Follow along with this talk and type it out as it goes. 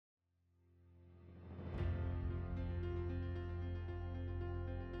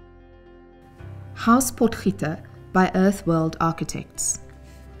House Potgieter by Earthworld architects.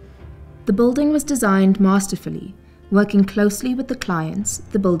 The building was designed masterfully. Working closely with the clients,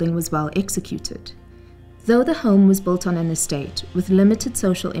 the building was well executed. Though the home was built on an estate with limited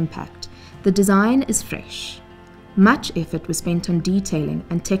social impact, the design is fresh. Much effort was spent on detailing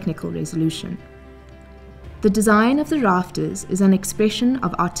and technical resolution. The design of the rafters is an expression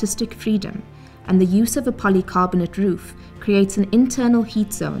of artistic freedom, and the use of a polycarbonate roof creates an internal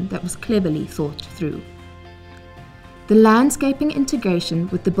heat zone that was cleverly thought through. The landscaping integration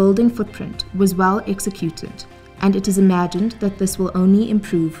with the building footprint was well executed, and it is imagined that this will only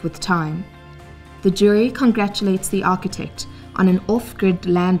improve with time. The jury congratulates the architect on an off-grid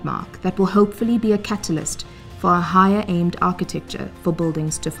landmark that will hopefully be a catalyst for a higher-aimed architecture for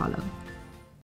buildings to follow.